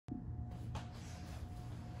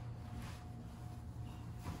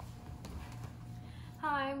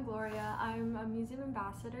I'm Gloria. I'm a museum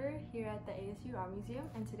ambassador here at the ASU Art Museum,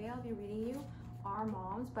 and today I'll be reading you Our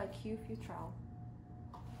Moms by Q. Futrell.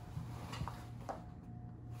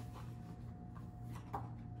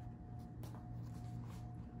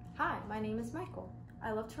 Hi, my name is Michael.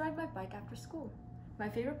 I love to ride my bike after school. My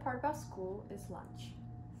favorite part about school is lunch.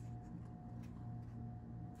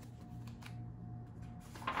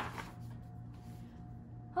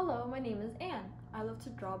 Hello, my name is Anne. I love to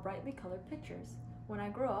draw brightly colored pictures. When I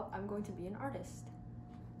grow up, I'm going to be an artist.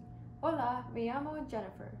 Hola, me llamo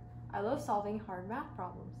Jennifer. I love solving hard math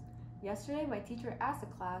problems. Yesterday, my teacher asked the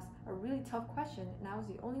class a really tough question, and I was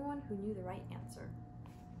the only one who knew the right answer.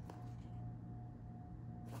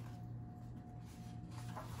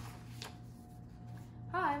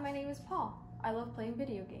 Hi, my name is Paul. I love playing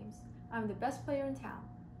video games. I'm the best player in town.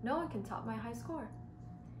 No one can top my high score.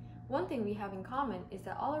 One thing we have in common is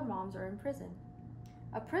that all our moms are in prison.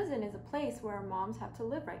 A prison is a place where our moms have to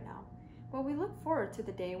live right now, but we look forward to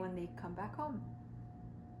the day when they come back home.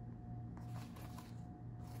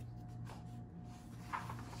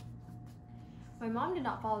 My mom did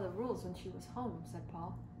not follow the rules when she was home, said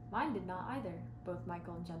Paul. Mine did not either, both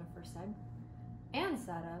Michael and Jennifer said. Anne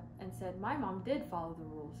sat up and said my mom did follow the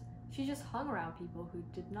rules. She just hung around people who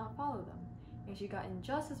did not follow them, and she got in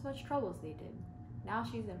just as much trouble as they did. Now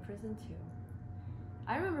she's in prison too.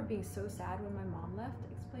 I remember being so sad when my mom left,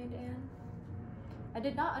 explained Anne. I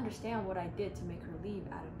did not understand what I did to make her leave,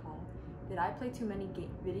 added Paul. Did I play too many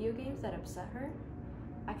video games that upset her?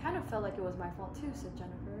 I kind of felt like it was my fault too, said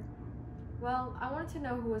Jennifer. Well, I wanted to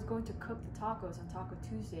know who was going to cook the tacos on Taco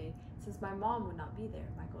Tuesday since my mom would not be there,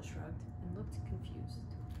 Michael shrugged and looked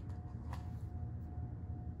confused.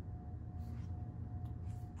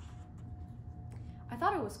 I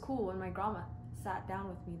thought it was cool when my grandma sat down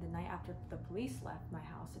with me the night after the police left my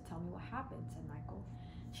house to tell me what happened, said Michael.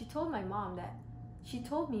 She told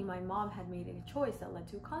me my mom had made a choice that led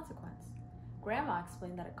to a consequence. Grandma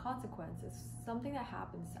explained that a consequence is something that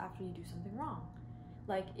happens after you do something wrong.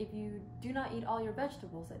 Like if you do not eat all your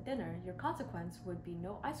vegetables at dinner, your consequence would be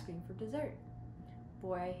no ice cream for dessert.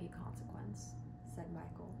 Boy, I hate consequence, said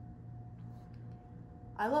Michael.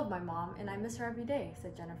 I love my mom and I miss her every day,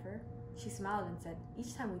 said Jennifer. She smiled and said,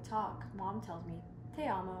 each time we talk, Mom tells me, Te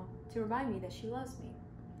amo, to remind me that she loves me.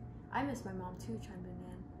 I miss my mom too, chimed in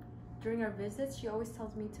Anne. During our visits, she always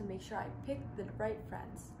tells me to make sure I pick the right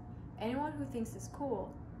friends. Anyone who thinks it's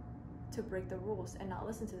cool to break the rules and not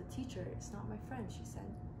listen to the teacher is not my friend, she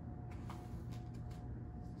said.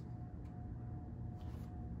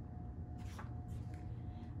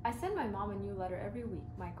 I send my mom a new letter every week,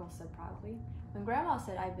 Michael said proudly. When Grandma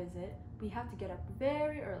said I visit, we have to get up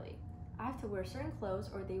very early. I have to wear certain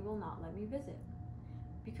clothes or they will not let me visit.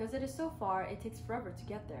 Because it is so far, it takes forever to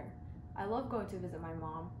get there. I love going to visit my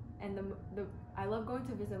mom, and I love going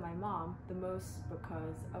to visit my mom the most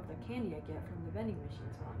because of the candy I get from the vending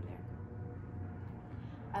machines while I'm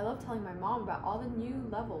there. I love telling my mom about all the new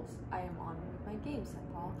levels I am on with my games,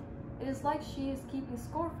 said Paul. It is like she is keeping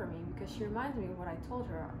score for me because she reminds me of what I told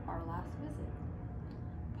her our last visit.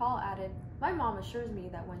 Paul added, my mom assures me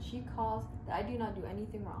that when she calls that I do not do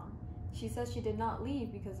anything wrong. She says she did not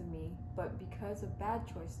leave because of me, but because of bad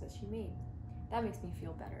choice that she made. That makes me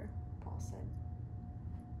feel better, Paul said.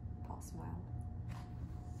 Paul smiled.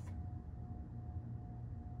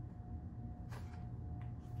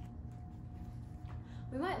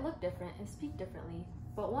 We might look different and speak differently,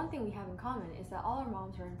 but one thing we have in common is that all our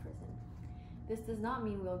moms are in prison. This does not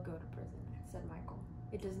mean we'll go to prison, said Michael.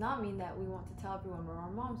 It does not mean that we want to tell everyone where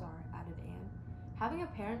our moms are, added Anne. Having a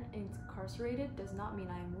parent incarcerated does not mean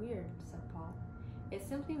I am weird, said Paul. It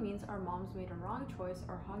simply means our moms made a wrong choice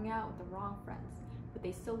or hung out with the wrong friends, but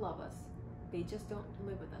they still love us. They just don't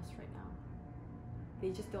live with us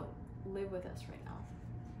right now.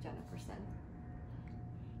 Jennifer said.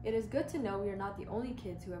 It is good to know we are not the only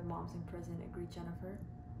kids who have moms in prison, agreed Jennifer,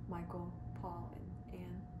 Michael, Paul, and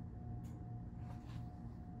Anne.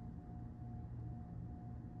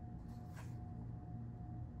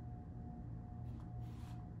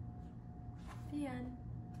 The end.